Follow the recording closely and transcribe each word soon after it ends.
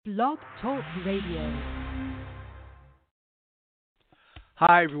Blog Talk Radio.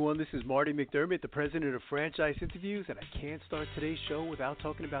 Hi everyone, this is Marty McDermott, the president of Franchise Interviews, and I can't start today's show without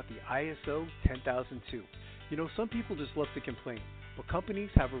talking about the ISO 10002. You know, some people just love to complain, but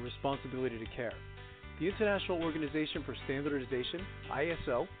companies have a responsibility to care. The International Organization for Standardization,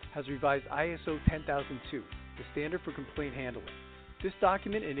 ISO, has revised ISO 10002, the standard for complaint handling. This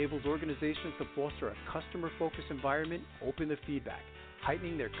document enables organizations to foster a customer-focused environment open to feedback,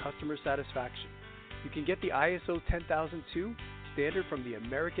 heightening their customer satisfaction. You can get the ISO 10002 standard from the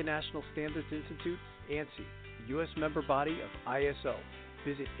American National Standards Institute, ANSI, the U.S. member body of ISO.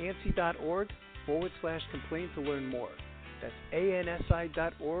 Visit ANSI.org/complain to learn more. That's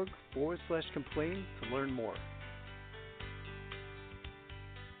ANSI.org/complain to learn more.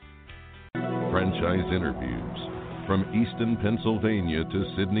 Franchise Interviews. From Easton, Pennsylvania to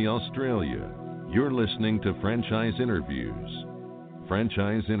Sydney, Australia, you're listening to Franchise Interviews.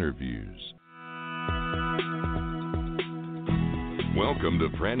 Franchise Interviews. Welcome to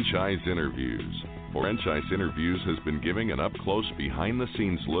Franchise Interviews. Franchise Interviews has been giving an up-close,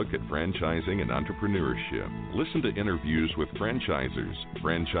 behind-the-scenes look at franchising and entrepreneurship. Listen to interviews with franchisers,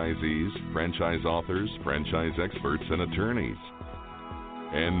 franchisees, franchise authors, franchise experts, and attorneys.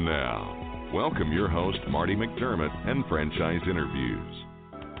 And now, welcome your host, Marty McDermott, and Franchise Interviews.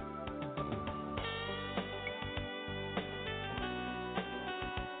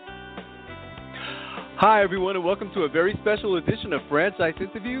 Hi everyone, and welcome to a very special edition of Franchise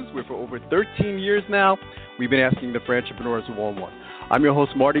Interviews, where for over 13 years now, we've been asking the Frantrepreneurs one-on-one. I'm your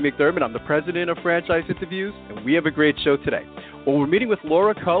host, Marty McDermott. I'm the president of Franchise Interviews, and we have a great show today. Well, we're meeting with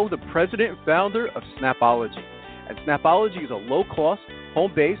Laura Coe, the president and founder of Snapology. And Snapology is a low-cost,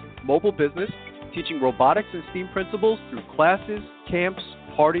 home-based, mobile business teaching robotics and STEAM principles through classes, camps,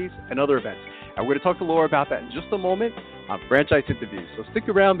 parties, and other events. And we're going to talk to Laura about that in just a moment on Franchise Interviews. So stick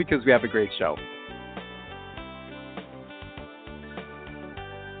around because we have a great show.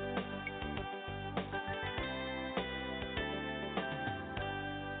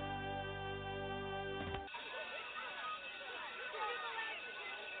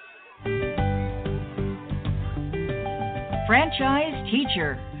 Franchise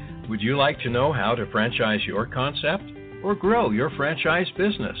Teacher. Would you like to know how to franchise your concept or grow your franchise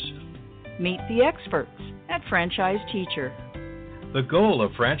business? Meet the experts at Franchise Teacher. The goal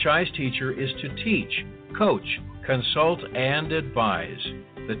of Franchise Teacher is to teach, coach, consult, and advise.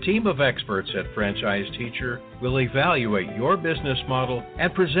 The team of experts at Franchise Teacher will evaluate your business model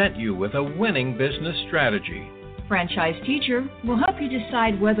and present you with a winning business strategy. Franchise Teacher will help you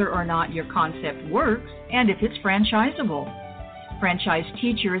decide whether or not your concept works and if it's franchisable. Franchise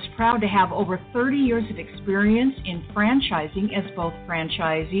Teacher is proud to have over 30 years of experience in franchising as both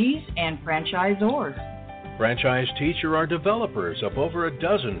franchisees and franchisors. Franchise Teacher are developers of over a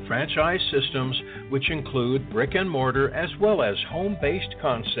dozen franchise systems, which include brick and mortar as well as home-based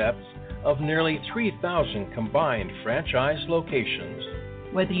concepts of nearly 3,000 combined franchise locations.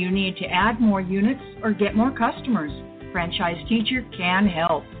 Whether you need to add more units or get more customers, Franchise Teacher can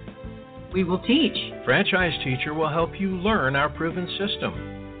help. We will teach. Franchise Teacher will help you learn our proven system.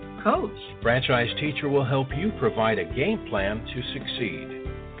 Coach. Franchise Teacher will help you provide a game plan to succeed.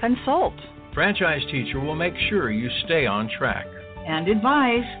 Consult. Franchise Teacher will make sure you stay on track. And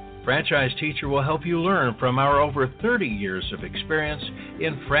advise. Franchise Teacher will help you learn from our over 30 years of experience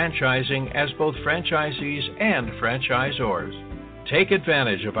in franchising as both franchisees and franchisors. Take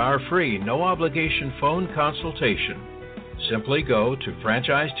advantage of our free, no-obligation phone consultation. Simply go to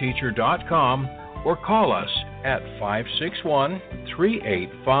franchiseteacher.com or call us at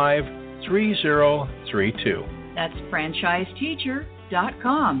 561-385-3032. That's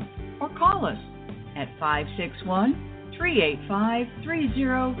franchiseteacher.com or call us at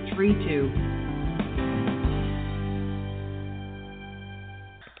 561-385-3032.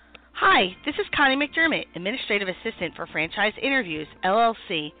 Hi, this is Connie McDermott, Administrative Assistant for Franchise Interviews,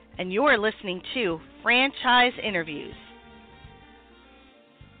 LLC, and you're listening to Franchise Interviews.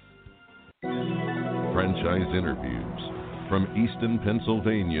 Franchise Interviews. From Easton,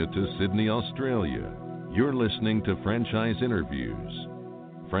 Pennsylvania to Sydney, Australia, you're listening to Franchise Interviews.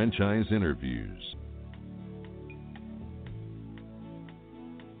 Franchise Interviews.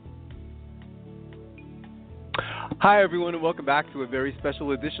 Hi everyone, and welcome back to a very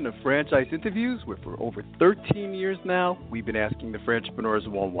special edition of Franchise Interviews, where for over 13 years now, we've been asking the Frantrepreneurs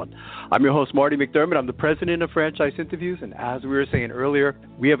one-on-one. I'm your host, Marty McDermott. I'm the president of Franchise Interviews, and as we were saying earlier,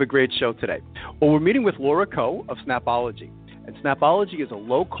 we have a great show today. Well, we're meeting with Laura Coe of Snapology, and Snapology is a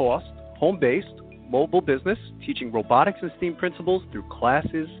low-cost, home-based, mobile business teaching robotics and STEAM principles through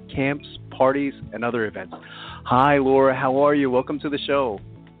classes, camps, parties, and other events. Hi, Laura. How are you? Welcome to the show.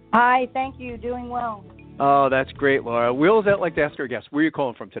 Hi, thank you. Doing well. Oh, that's great, Laura. We always like to ask our guests, where are you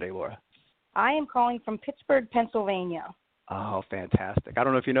calling from today, Laura? I am calling from Pittsburgh, Pennsylvania. Oh, fantastic. I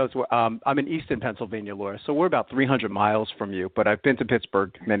don't know if you know, I'm in Easton, Pennsylvania, Laura, so we're about 300 miles from you, but I've been to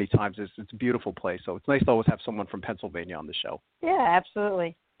Pittsburgh many times. It's a beautiful place, so it's nice to always have someone from Pennsylvania on the show. Yeah,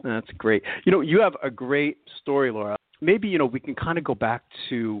 absolutely. That's great. You have a great story, Laura. Maybe, we can kind of go back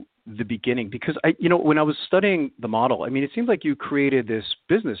to the beginning, because when I was studying the model, it seems like you created this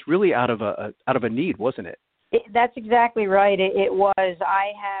business really out of a need, wasn't it? That's exactly right. It was.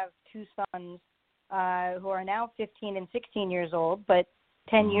 I have two sons who are now 15 and 16 years old, but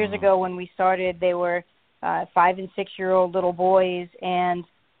 10 years ago when we started, they were 5 and 6-year-old little boys, and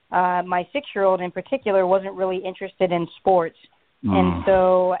my 6-year-old in particular wasn't really interested in sports. And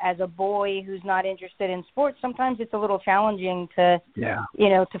so as a boy who's not interested in sports, sometimes it's a little challenging to,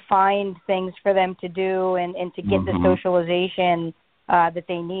 to find things for them to do and to get the socialization that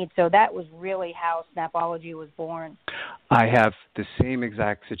they need. So that was really how Snapology was born. I have the same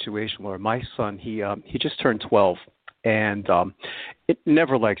exact situation, Laura. My son, he just turned 12, and it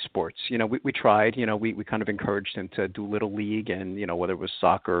never liked sports. We tried. We kind of encouraged him to do little league, and whether it was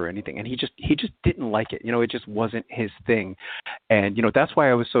soccer or anything, and he just didn't like it. It just wasn't his thing, and that's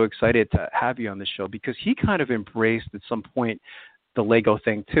why I was so excited to have you on the show, because he kind of embraced at some point the Lego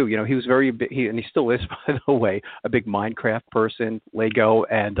thing too. He was very big, and he still is, by the way, a big Minecraft person, Lego,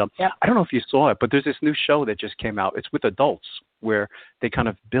 and I don't know if you saw it, but there's this new show that just came out. It's with adults where they kind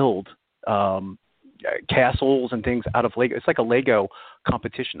of build castles and things out of Lego. It's like a Lego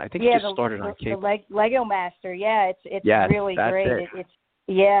competition. I think it just started on cable. The Lego Master, it's really great. It. It's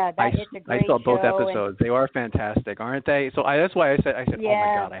a great I saw both show, episodes. They are fantastic, aren't they? So that's why I said, oh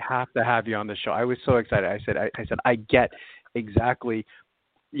my God, I have to have you on the show. I was so excited. I said, I get exactly,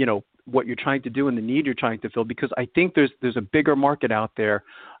 what you're trying to do and the need you're trying to fill, because I think there's a bigger market out there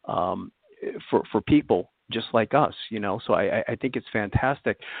for people just like us, so I think it's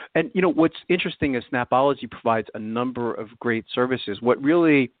fantastic. And, what's interesting is Snapology provides a number of great services. What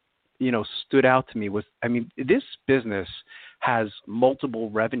really, stood out to me was, this business has multiple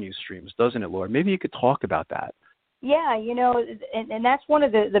revenue streams, doesn't it, Laura? Maybe you could talk about that. Yeah, and that's one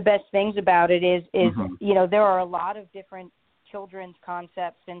of the best things about it is there are a lot of different children's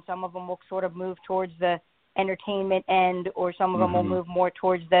concepts, and some of them will sort of move towards the entertainment end, or some of them will move more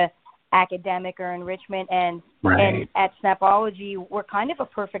towards the academic or enrichment end. And at Snapology, we're kind of a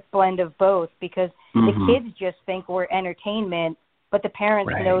perfect blend of both, because the kids just think we're entertainment, but the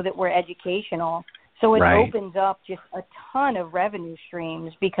parents know that we're educational. So it opens up just a ton of revenue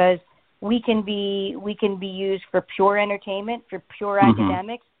streams, because we can be used for pure entertainment, for pure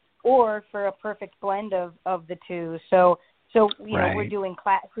academics, or for a perfect blend of the two. So we're doing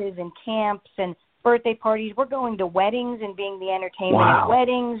classes and camps and birthday parties. We're going to weddings and being the entertainment at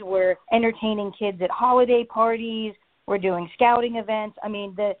weddings. We're entertaining kids at holiday parties. We're doing scouting events.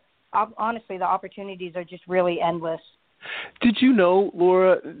 Honestly, the opportunities are just really endless. Did you know,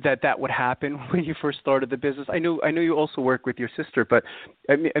 Laura, that would happen when you first started the business? I know you also work with your sister, but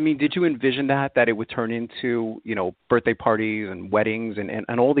did you envision that it would turn into, birthday parties and weddings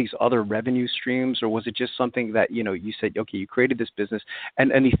and all these other revenue streams, or was it just something that, you said, okay, you created this business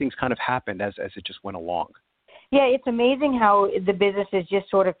and these things kind of happened as it just went along? Yeah, it's amazing how the business has just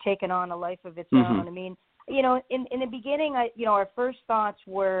sort of taken on a life of its own. In the beginning, our first thoughts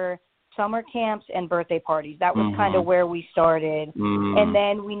were summer camps and birthday parties. That was kind of where we started. And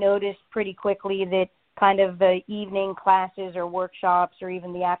then we noticed pretty quickly that kind of the evening classes or workshops or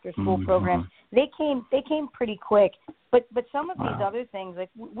even the after school programs, they came pretty quick. But some of these other things, like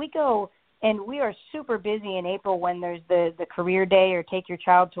we go and we are super busy in April when there's the career day or take your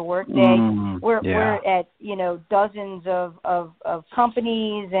child to work day. We're at, dozens of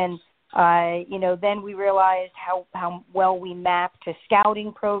companies, and then we realized how well we map to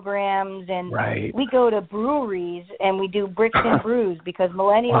scouting programs, and we go to breweries and we do bricks and brews, because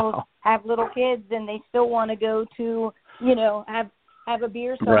millennials have little kids and they still want to go to, have a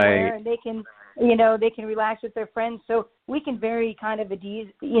beer somewhere, and they can, they can relax with their friends. So we can very kind of,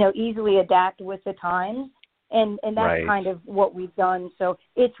 easily adapt with the times, and that's kind of what we've done. So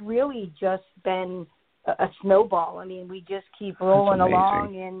it's really just been a snowball. We just keep rolling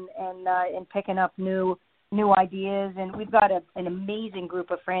along and picking up new ideas, and we've got an amazing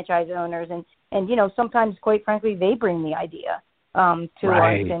group of franchise owners, and sometimes, quite frankly, they bring the idea to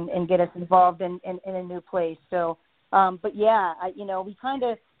us and get us involved in a new place. So, but yeah, we kind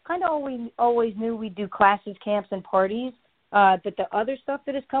of always knew we'd do classes, camps, and parties, but the other stuff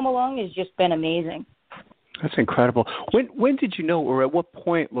that has come along has just been amazing. That's incredible. When did you know, or at what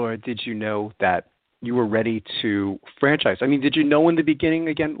point, Laura, did you know that you were ready to franchise? I mean, did you know in the beginning,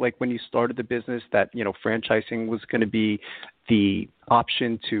 again, like when you started the business, that, franchising was going to be the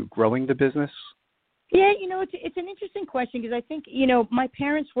option to growing the business? Yeah, it's an interesting question because I think, my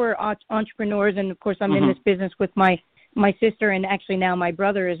parents were entrepreneurs, and of course I'm in this business with my sister and actually now my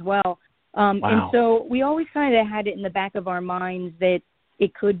brother as well. Wow. And so we always kind of had it in the back of our minds that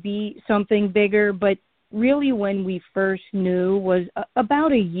it could be something bigger, but really when we first knew was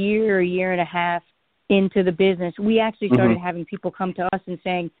about a year and a half into the business, we actually started having people come to us and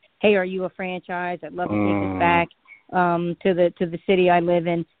saying, hey, are you a franchise? I'd love to take this back to the city I live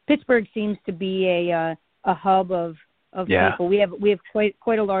in. Pittsburgh seems to be a hub of people. We have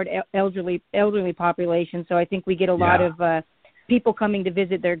quite a large elderly population, so I think we get a lot of people coming to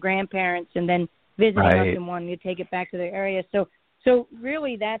visit their grandparents and then visiting us and wanting to take it back to their area. So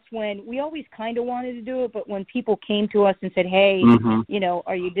really that's when we always kind of wanted to do it, but when people came to us and said, hey,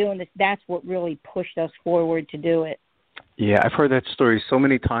 are you doing this? That's what really pushed us forward to do it. Yeah, I've heard that story so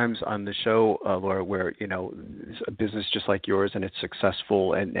many times on the show, Laura, where, a business just like yours and it's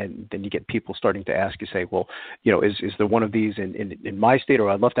successful, and then you get people starting to ask you, say, well, is there one of these in my state, or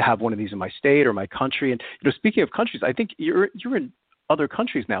I'd love to have one of these in my state or my country. And, speaking of countries, I think you're in other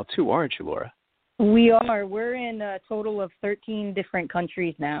countries now too, aren't you, Laura? We are. We're in a total of 13 different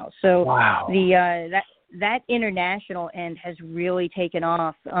countries now. So wow. That international end has really taken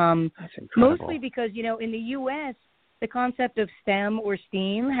off. That's incredible. Mostly because, in the U.S., the concept of STEM or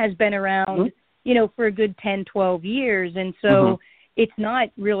STEAM has been around, for a good 10, 12 years. And so it's not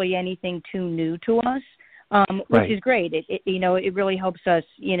really anything too new to us, which is great. It really helps us,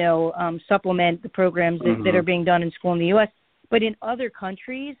 supplement the programs that are being done in school in the U.S. But in other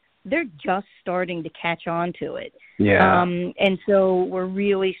countries, they're just starting to catch on to it. Yeah. And so we're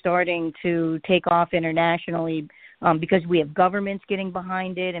really starting to take off internationally because we have governments getting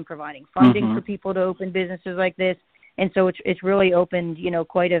behind it and providing funding for people to open businesses like this. And so it's really opened,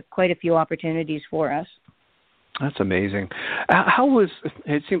 quite a few opportunities for us. That's amazing.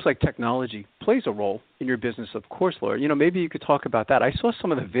 It seems like technology plays a role in your business, of course, Laura. Maybe you could talk about that. I saw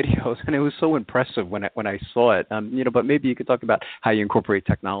some of the videos, and it was so impressive when I saw it. But maybe you could talk about how you incorporate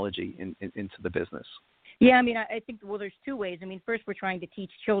technology into the business. Yeah, I mean, I think, there's two ways. I mean, first, we're trying to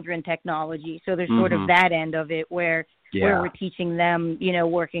teach children technology. So there's sort of that end of it where we're teaching them,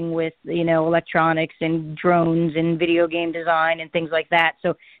 working with, electronics and drones and video game design and things like that.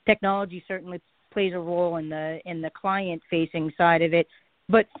 So technology certainly plays a role in the client-facing side of it.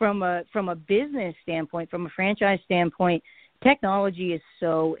 But from a business standpoint, from a franchise standpoint, technology is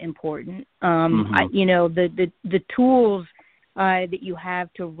so important. The tools that you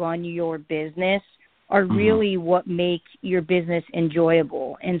have to run your business are really what make your business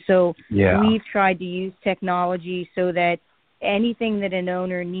enjoyable. And so we've tried to use technology so that anything that an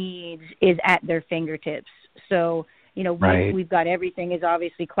owner needs is at their fingertips. So, we've got everything is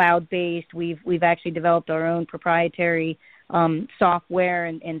obviously cloud-based. We've actually developed our own proprietary software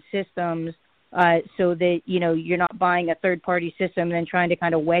and systems so that, you're not buying a third-party system and then trying to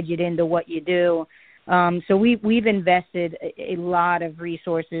kind of wedge it into what you do. So we've invested a lot of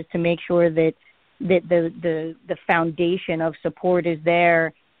resources to make sure that the foundation of support is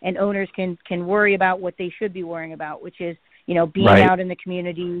there, and owners can worry about what they should be worrying about, which is, being out in the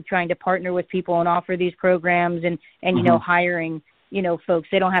community, trying to partner with people and offer these programs and hiring, folks.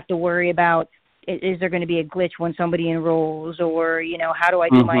 They don't have to worry about, is there going to be a glitch when somebody enrolls, or, how do I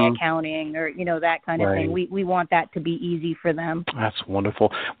do my accounting, or, that kind of thing. We want that to be easy for them. That's wonderful.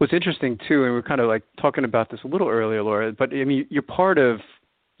 What's interesting, too, and we're kind of like talking about this a little earlier, Laura, but I mean, you're part of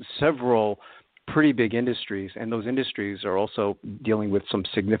several pretty big industries, and those industries are also dealing with some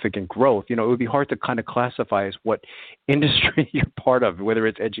significant growth. It would be hard to kind of classify as what industry you're part of, whether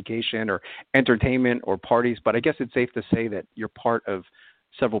it's education or entertainment or parties, but I guess it's safe to say that you're part of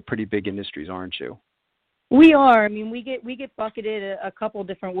several pretty big industries, aren't you? We are. I mean, we get bucketed a couple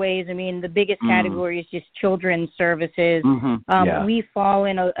different ways. I mean, the biggest category is just children's services. We fall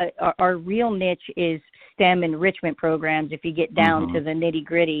in our real niche is STEM enrichment programs. If you get down to the nitty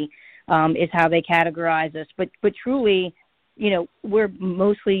gritty, is how they categorize us. But truly, we're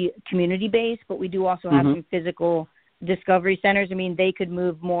mostly community-based, but we do also have some physical discovery centers. I mean, they could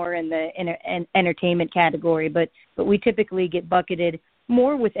move more in the entertainment category, but we typically get bucketed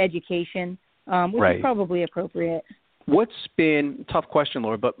more with education, which is probably appropriate. What's been, tough question,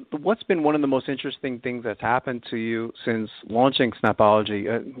 Laura, but what's been one of the most interesting things that's happened to you since launching Snapology?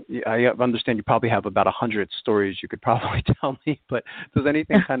 I understand you probably have about 100 stories you could probably tell me, but does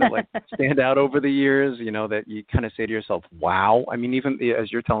anything kind of like stand out over the years, that you kind of say to yourself, wow? I mean, even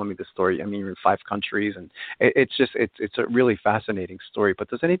as you're telling me the story, I mean, you're in 5 countries, and it's a really fascinating story, but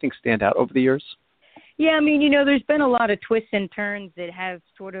does anything stand out over the years? Yeah, I mean, there's been a lot of twists and turns that have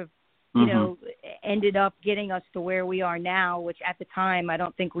sort of, ended up getting us to where we are now, which at the time I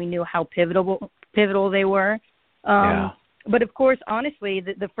don't think we knew how pivotal they were. But of course, honestly,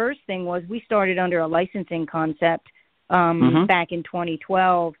 the first thing was we started under a licensing concept back in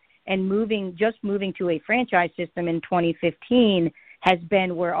 2012, and moving to a franchise system in 2015 has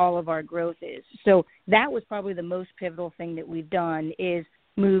been where all of our growth is. So that was probably the most pivotal thing that we've done, is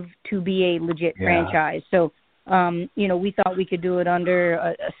move to be a legit franchise. So, we thought we could do it under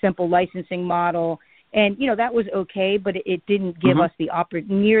a simple licensing model. And, that was okay, but it didn't give us the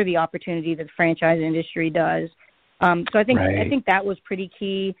opportunity that the franchise industry does. So I think that was pretty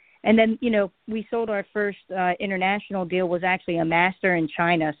key. And then, we sold our first international deal was actually a master in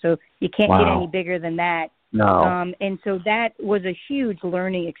China. So you can't get any bigger than that. No. And so that was a huge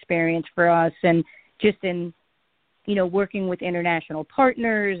learning experience for us. And just in, working with international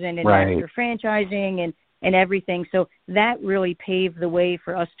partners and in master franchising and everything. So that really paved the way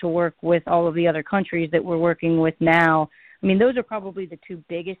for us to work with all of the other countries that we're working with now. I mean, those are probably the two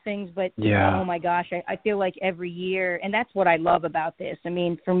biggest things, but oh my gosh, I feel like every year, and that's what I love about this. I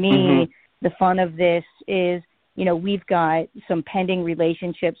mean, for me, the fun of this is, we've got some pending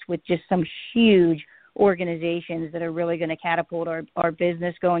relationships with just some huge organizations that are really going to catapult our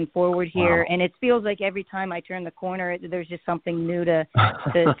business going forward here. And it feels like every time I turn the corner, there's just something new to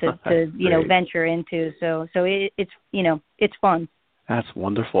venture into. So it's fun. That's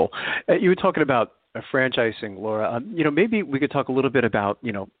wonderful. You were talking about franchising, Laura. Maybe we could talk a little bit about,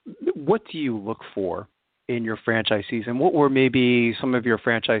 what do you look for in your franchisees, and what were maybe some of your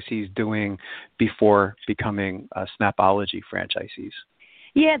franchisees doing before becoming Snapology franchisees?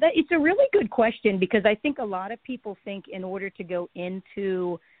 Yeah, it's a really good question, because I think a lot of people think in order to go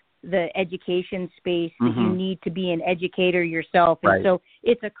into the education space that you need to be an educator yourself. And so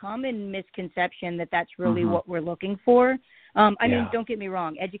it's a common misconception that that's really what we're looking for. I mean, don't get me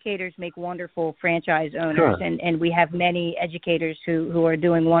wrong, educators make wonderful franchise owners, and we have many educators who are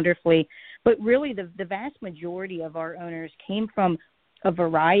doing wonderfully. But really, the vast majority of our owners came from a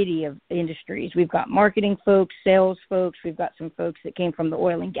variety of industries. We've got marketing folks, sales folks. We've got some folks that came from the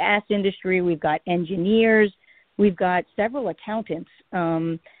oil and gas industry. We've got engineers. We've got several accountants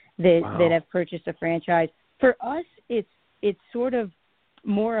that have purchased a franchise. For us, it's sort of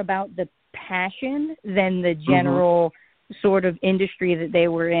more about the passion than the general sort of industry that they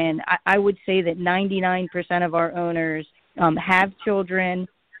were in. I would say that 99% of our owners have children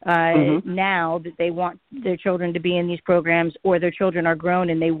now that they want their children to be in these programs, or their children are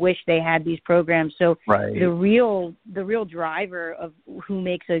grown and they wish they had these programs. So the real driver of who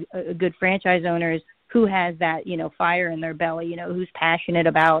makes a good franchise owner is who has that, fire in their belly, who's passionate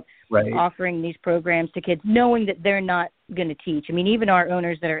about offering these programs to kids, knowing that they're not going to teach. I mean, even our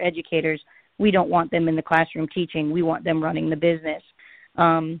owners that are educators, we don't want them in the classroom teaching. We want them running the business.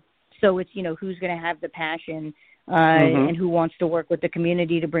 So it's, who's going to have the passion and who wants to work with the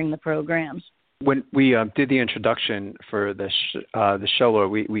community to bring the programs. When we did the introduction for the show,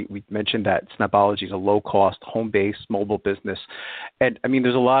 we mentioned that Snapology is a low-cost, home-based mobile business. And, I mean,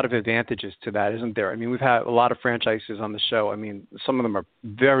 there's a lot of advantages to that, isn't there? I mean, we've had a lot of franchises on the show. I mean, some of them are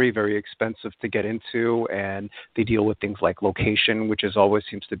very, very expensive to get into, and they deal with things like location, which always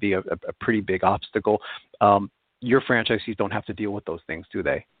seems to be a pretty big obstacle. Your franchisees don't have to deal with those things, do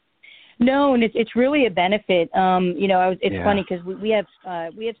they? No, and it's really a benefit. It's funny because we have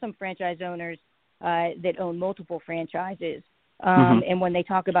some franchise owners that own multiple franchises, and when they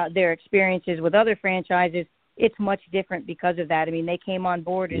talk about their experiences with other franchises, it's much different because of that. I mean, they came on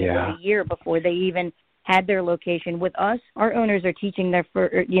board in a year before they even had their location. With us, our owners are teaching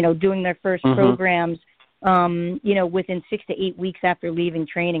doing their first programs, within 6 to 8 weeks after leaving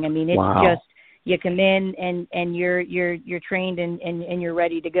training. I mean, it's just. You come in and you're trained and you're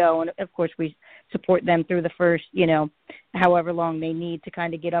ready to go. And of course we support them through the first, however long they need to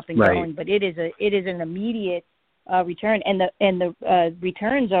kind of get up and going. But it is an immediate return, and the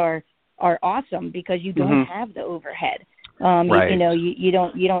returns are awesome because you don't have the overhead. You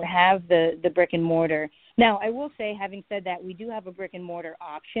don't have the brick and mortar. Now I will say, having said that, we do have a brick and mortar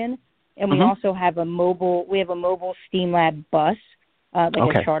option, and we also have a mobile STEAM Lab bus. A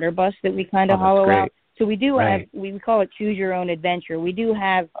charter bus that we kind of hollow out. So we do have, we call it Choose Your Own Adventure. We do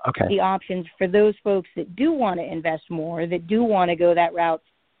have the options for those folks that do want to invest more, that do want to go that route.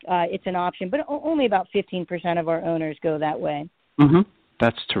 It's an option, but only about 15% of our owners go that way.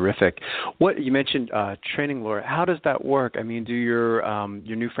 That's terrific. What you mentioned training, Laura. How does that work? I mean, do your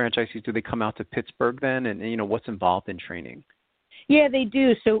new franchisees, do they come out to Pittsburgh then, and what's involved in training? Yeah, they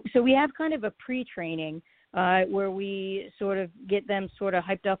do. So we have kind of a pre-training. where we sort of get them sort of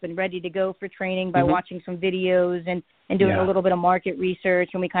hyped up and ready to go for training by watching some videos and doing a little bit of market research,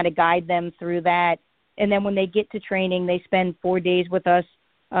 and we kind of guide them through that. And then when they get to training, they spend 4 days with us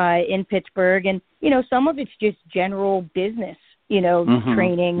in Pittsburgh. And, some of it's just general business,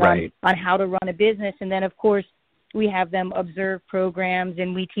 training on how to run a business. And then, of course, we have them observe programs,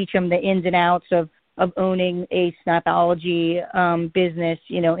 and we teach them the ins and outs of owning a Snapology business,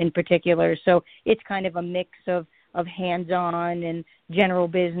 in particular. So it's kind of a mix of hands-on and general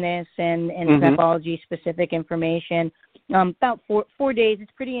business and Snapology-specific information. About 4 days.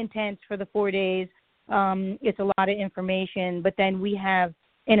 It's pretty intense for the 4 days. It's a lot of information, but then we have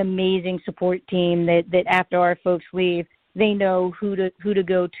an amazing support team that after our folks leave, they know who to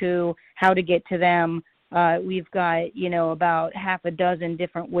go to, how to get to them. We've got, about half a dozen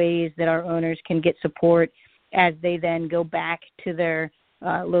different ways that our owners can get support as they then go back to their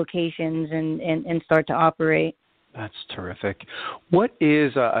locations and start to operate. That's terrific. What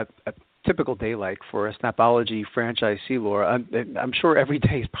is a typical day like for a Snapology franchisee, Laura? I'm sure every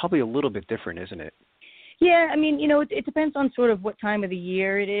day is probably a little bit different, isn't it? Yeah, I mean, it depends on sort of what time of the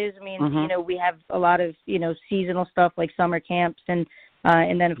year it is. I mean, we have a lot of, seasonal stuff like summer camps and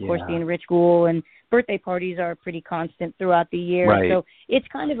then, of course, the Enrich School and birthday parties are pretty constant throughout the year. Right. So it's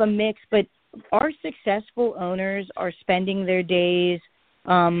kind of a mix, but our successful owners are spending their days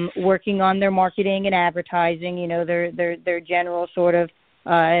working on their marketing and advertising, their general sort of,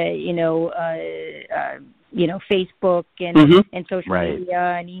 Facebook and social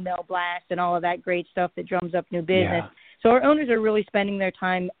media and email blasts and all of that great stuff that drums up new business. So our owners are really spending their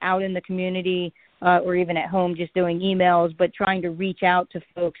time out in the community or even at home just doing emails, but trying to reach out to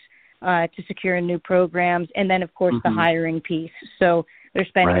folks to secure new programs. And then, of course, the hiring piece. So they're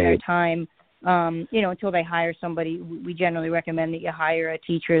spending their time, until they hire somebody. We generally recommend that you hire a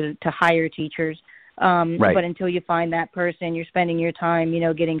teacher to hire teachers. But until you find that person, you're spending your time,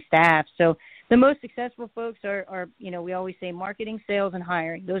 getting staff. So the most successful folks are we always say marketing, sales, and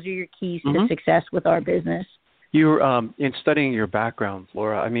hiring. Those are your keys to success with our business. You're in studying your background,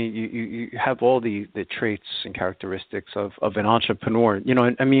 Laura. I mean, you have all the traits and characteristics of an entrepreneur.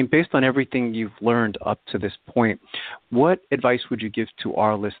 Based on everything you've learned up to this point, what advice would you give to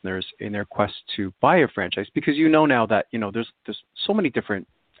our listeners in their quest to buy a franchise? Because now that there's so many different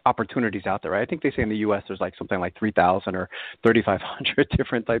opportunities out there, right? I think they say in the U.S. there's like something like 3,000 or 3,500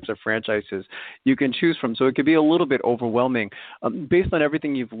 different types of franchises you can choose from. So it could be a little bit overwhelming. Based on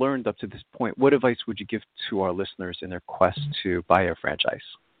everything you've learned up to this point, what advice would you give to our listeners in their quest to buy a franchise?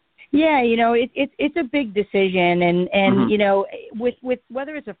 Yeah, it's a big decision, and with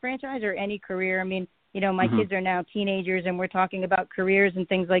whether it's a franchise or any career. I mean, my kids are now teenagers, and we're talking about careers and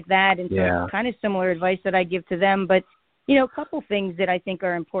things like that, and so kind of similar advice that I give to them, but. A couple things that I think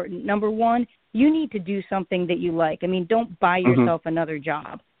are important. Number one, you need to do something that you like. I mean, don't buy yourself another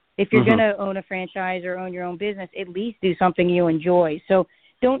job. If you're going to own a franchise or own your own business, at least do something you enjoy. So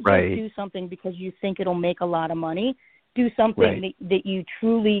don't just do something because you think it'll make a lot of money. Do something that you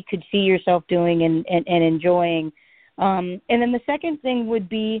truly could see yourself doing and enjoying. And then the second thing would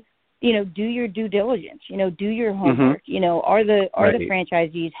be, do your due diligence. Do your homework. Are the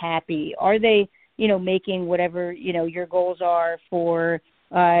franchisees happy? Are they making whatever, your goals are for,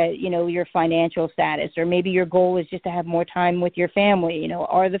 your financial status, or maybe your goal is just to have more time with your family.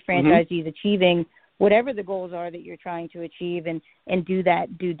 Are the franchisees achieving whatever the goals are that you're trying to achieve, and do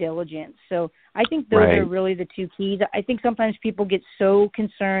that due diligence. So I think those are really the two keys. I think sometimes people get so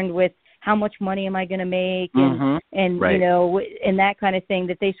concerned with how much money am I going to make and and that kind of thing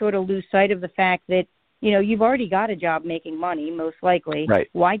that they sort of lose sight of the fact that, you've already got a job making money, most likely.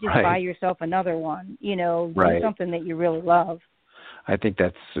 Why just buy yourself another one? Do something that you really love. I think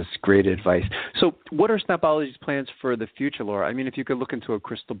that's great advice. So what are Snapology's plans for the future, Laura? I mean, if you could look into a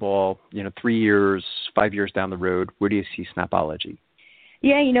crystal ball, 3 years, 5 years down the road, where do you see Snapology?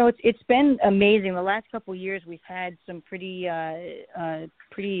 Yeah, it's been amazing. The last couple of years, we've had some pretty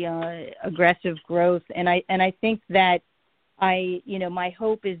aggressive growth, and I think that my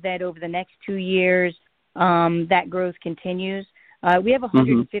hope is that over the next 2 years, that growth continues. We have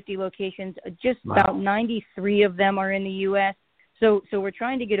 150 locations. Just about 93 of them are in the U.S. So we're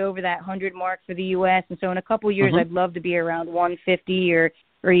trying to get over that 100 mark for the U.S. And so in a couple of years, I'd love to be around 150 or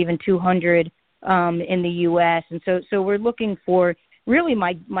even 200 in the U.S. And so we're looking for, really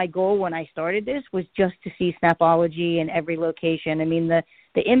my goal when I started this was just to see Snapology in every location. I mean, the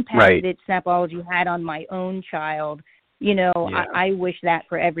impact that Snapology had on my own child, I wish that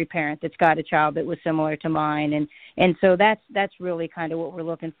for every parent that's got a child that was similar to mine. And so that's really kind of what we're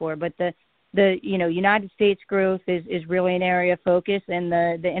looking for. But the United States growth is really an area of focus, and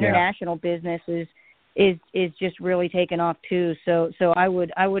the international business is is just really taken off too. So I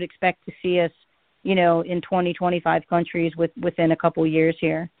would expect to see us, in 20, 25 countries within a couple years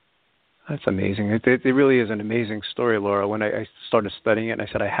here. That's amazing. It really is an amazing story, Laura. When I started studying it, and I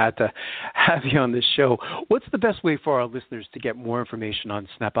said I had to have you on this show. What's the best way for our listeners to get more information on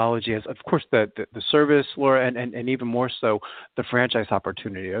Snapology, as of course the service, Laura, and even more so the franchise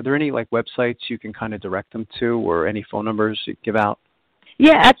opportunity? Are there any websites you can kind of direct them to, or any phone numbers you give out?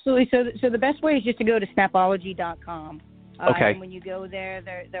 Yeah, absolutely. So the best way is just to go to snapology.com. Okay. And when you go there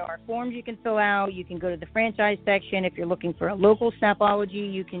are forms you can fill out. You can go to the franchise section. If you're looking for a local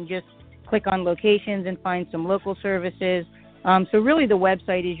Snapology, you can just click on locations and find some local services. So really the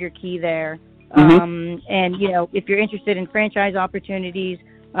website is your key there. And, if you're interested in franchise opportunities,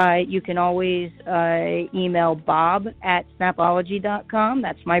 you can always email Bob at Snapology.com.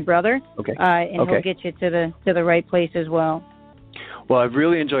 That's my brother. Okay. And he'll get you to the right place as well. Well, I've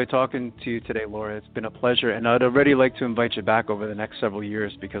really enjoyed talking to you today, Laura. It's been a pleasure, and I'd already like to invite you back over the next several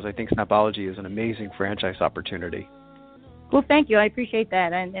years because I think Snapology is an amazing franchise opportunity. Well, thank you. I appreciate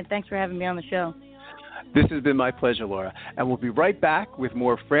that, and thanks for having me on the show. This has been my pleasure, Laura, and we'll be right back with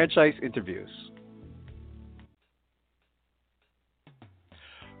more franchise interviews.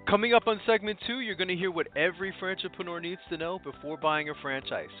 Coming up on segment 2, you're going to hear what every franchipreneur needs to know before buying a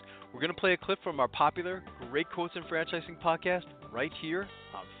franchise. We're going to play a clip from our popular Great Quotes in Franchising podcast right here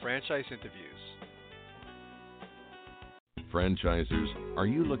on Franchise Interviews. Franchisers, are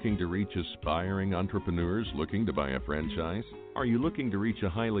you looking to reach aspiring entrepreneurs looking to buy a franchise? Are you looking to reach a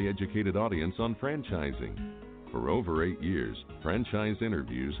highly educated audience on franchising? For over 8 years, Franchise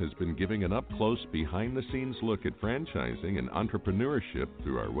Interviews has been giving an up-close, behind-the-scenes look at franchising and entrepreneurship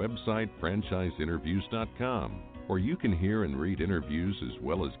through our website, franchiseinterviews.com, where you can hear and read interviews as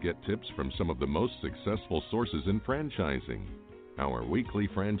well as get tips from some of the most successful sources in franchising. Our weekly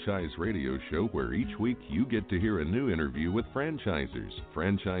franchise radio show where each week you get to hear a new interview with franchisers,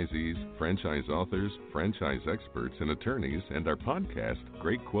 franchisees, franchise authors, franchise experts and attorneys, and our podcast,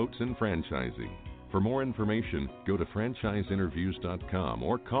 Great Quotes in Franchising. For more information, go to franchiseinterviews.com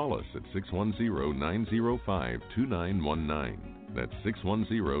or call us at 610-905-2919. That's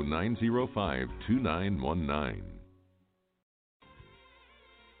 610-905-2919.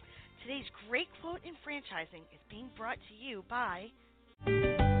 Today's Great Quote in Franchising is being brought to you by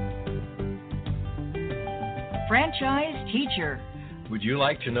Franchise Teacher. Would you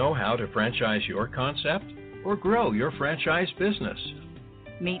like to know how to franchise your concept or grow your franchise business?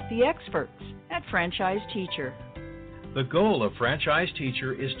 Meet the experts at Franchise Teacher. The goal of Franchise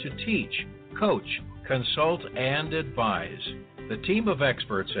Teacher is to teach, coach, consult, and advise. The team of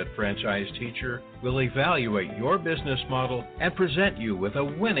experts at Franchise Teacher will evaluate your business model and present you with a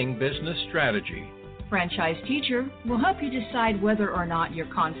winning business strategy. Franchise Teacher will help you decide whether or not your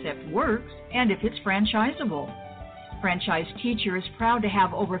concept works and if it's franchisable. Franchise Teacher is proud to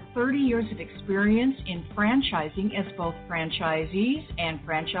have over 30 years of experience in franchising as both franchisees and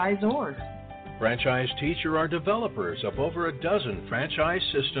franchisors. Franchise Teacher are developers of over a dozen franchise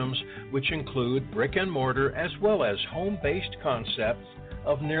systems, which include brick and mortar as well as home-based concepts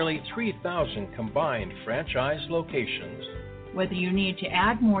of nearly 3,000 combined franchise locations. Whether you need to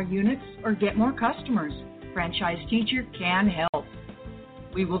add more units or get more customers, Franchise Teacher can help.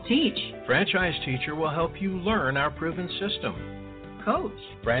 We will teach. Franchise Teacher will help you learn our proven system. Coach.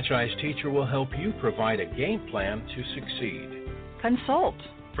 Franchise Teacher will help you provide a game plan to succeed. Consult.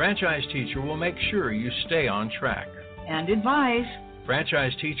 Franchise Teacher will make sure you stay on track. And advise.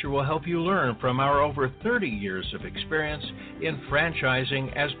 Franchise Teacher will help you learn from our over 30 years of experience in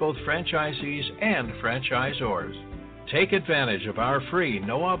franchising as both franchisees and franchisors. Take advantage of our free,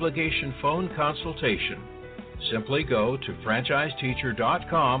 no-obligation phone consultation. Simply go to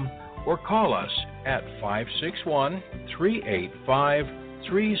franchiseteacher.com or call us at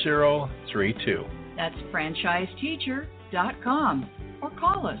 561-385-3032. That's franchiseteacher.com or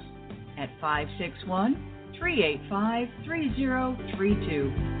call us at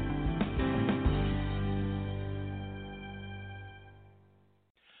 561-385-3032.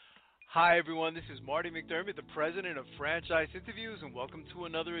 Hi, everyone. This is Marty McDermott, the president of Franchise Interviews, and welcome to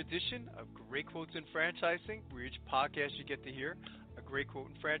another edition of Great Quotes in Franchising, where each podcast you get to hear a great quote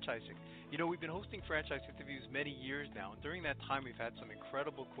in franchising. You know, we've been hosting Franchise Interviews many years now, and during that time, we've had some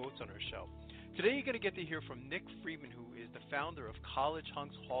incredible quotes on our show. Today, you're going to get to hear from Nick Friedman, who is the founder of College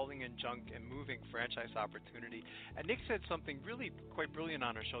Hunks Hauling and Junk and Moving Franchise Opportunity. And Nick said something really quite brilliant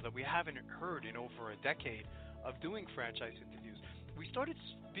on our show that we haven't heard in over a decade of doing franchise interviews. We started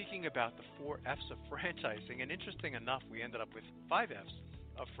speaking about the 4 F's of franchising, and interesting enough, we ended up with 5 F's.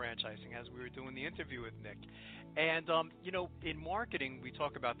 of franchising as we were doing the interview with Nick. And, in marketing, we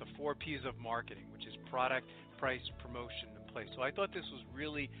talk about the 4 Ps of marketing, which is product, price, promotion, and place. So I thought this was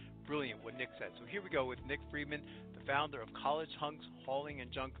really brilliant what Nick said. So here we go with Nick Friedman, the founder of College Hunks Hauling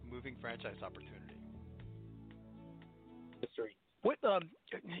and Junk Moving Franchise Opportunity. History. What,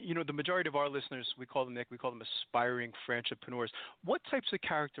 the majority of our listeners, we call them aspiring franchipreneurs. What types of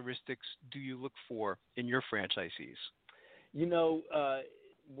characteristics do you look for in your franchisees?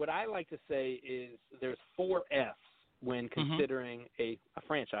 What I like to say is there's 4 F's when considering a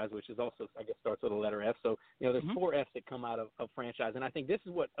franchise, which is also, I guess, starts with a letter F. So, there's 4 F's that come out of franchise. And I think this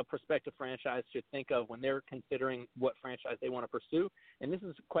is what a prospective franchise should think of when they're considering what franchise they want to pursue. And this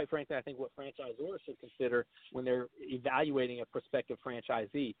is, quite frankly, I think what franchisors should consider when they're evaluating a prospective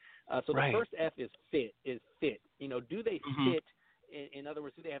franchisee. So the first F is fit. Do they fit? In other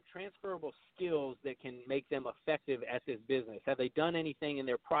words, do they have transferable skills that can make them effective at this business? Have they done anything in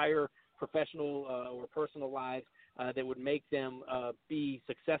their prior professional or personal lives that would make them be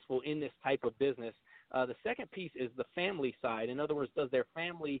successful in this type of business? The second piece is the family side. In other words, does their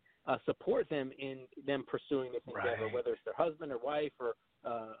family support them in them pursuing this endeavor, whether it's their husband or wife or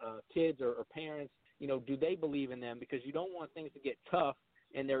kids or parents? Do they believe in them? Because you don't want things to get tough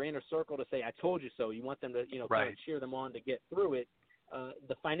in their inner circle to say, I told you so. You want them to, kind of cheer them on to get through it.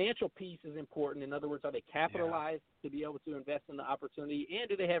 The financial piece is important. In other words, are they capitalized to be able to invest in the opportunity, and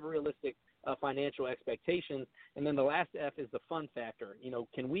do they have realistic financial expectations? And then the last F is the fun factor.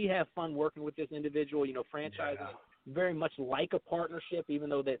 Can we have fun working with this individual? Franchising is very much like a partnership, even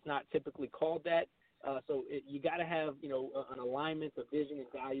though that's not typically called that. You got to have, an alignment of vision and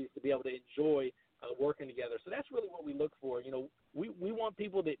values to be able to enjoy working together. So that's really what we look for. We want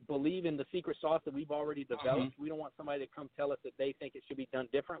people that believe in the secret sauce that we've already developed. We don't want somebody to come tell us that they think it should be done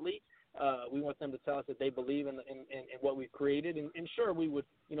differently. We want them to tell us that they believe in what we've created. And sure, we would,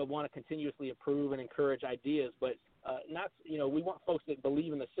 want to continuously improve and encourage ideas, but we want folks that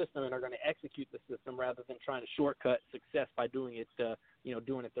believe in the system and are going to execute the system rather than trying to shortcut success by doing it,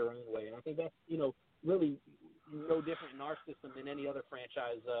 doing it their own way. And I think that's, really no different in our system than any other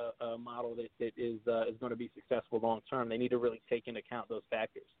franchise model that is going to be successful long term. They need to really take into account those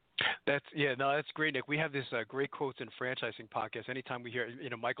factors. That's great, Nick. We have this great quotes in franchising podcast. Anytime we hear,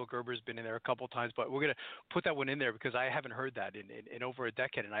 Michael Gerber's been in there a couple of times, but we're going to put that one in there because I haven't heard that in over a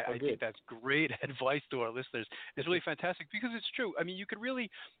decade, and I think that's great advice to our listeners. It's really fantastic because it's true. I mean, you could really,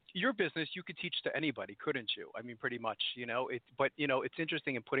 your business, you could teach to anybody, couldn't you? I mean, pretty much, but it's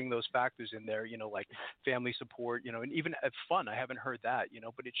interesting in putting those factors in there, like family support, and even fun. I haven't heard that,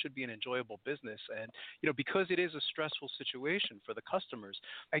 but it should be an enjoyable business. And, because it is a stressful situation for the customers,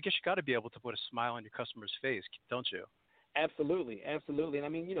 I guess you got to be able to put a smile on your customer's face, don't you? Absolutely. And I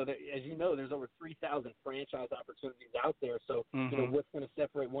mean, as you know, there's over 3,000 franchise opportunities out there. So, what's going to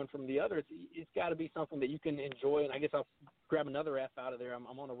separate one from the other? It's got to be something that you can enjoy. And I guess I'll grab another F out of there. I'm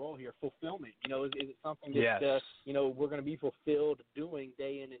on a roll here. Fulfillment. Is it something that we're going to be fulfilled doing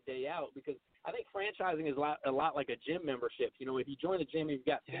day in and day out? Because I think franchising is a lot like a gym membership. If you join the gym, you've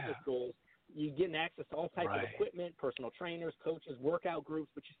got fitness goals. You're getting access to all types of equipment, personal trainers, coaches, workout groups,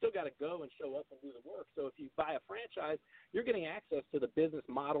 but you still got to go and show up and do the work. So if you buy a franchise, you're getting access to the business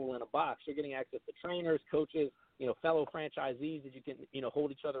model in a box. You're getting access to trainers, coaches, fellow franchisees that you can,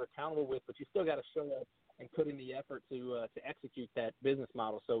 hold each other accountable with, but you still got to show up and put in the effort to execute that business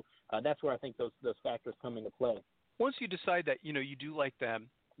model. So that's where I think those factors come into play. Once you decide that, you do like them,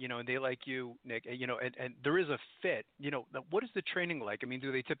 and they like you, Nick, and there is a fit, what is the training like? I mean,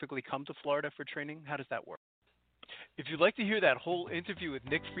 do they typically come to Florida for training? How does that work? If you'd like to hear that whole interview with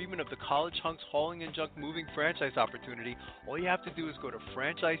Nick Friedman of the College Hunks Hauling and Junk Moving Franchise Opportunity, all you have to do is go to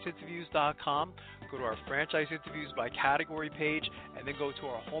franchiseinterviews.com, go to our franchise interviews by category page, and then go to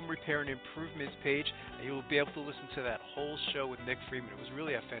our home repair and improvements page, and you'll be able to listen to that whole show with Nick Friedman. It was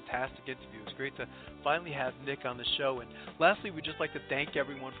really a fantastic interview. It was great to finally have Nick on the show. And lastly, we'd just like to thank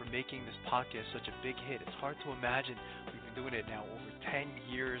everyone for making this podcast such a big hit. It's hard to imagine we've been doing it now over 10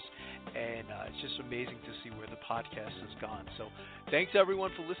 years, and it's just amazing to see where the podcast has gone. So thanks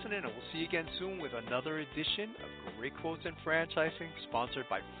everyone for listening, and we'll see you again soon with another edition of Great Quotes in Franchising, sponsored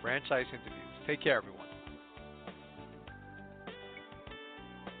by Franchise Interviews. Take care, everyone.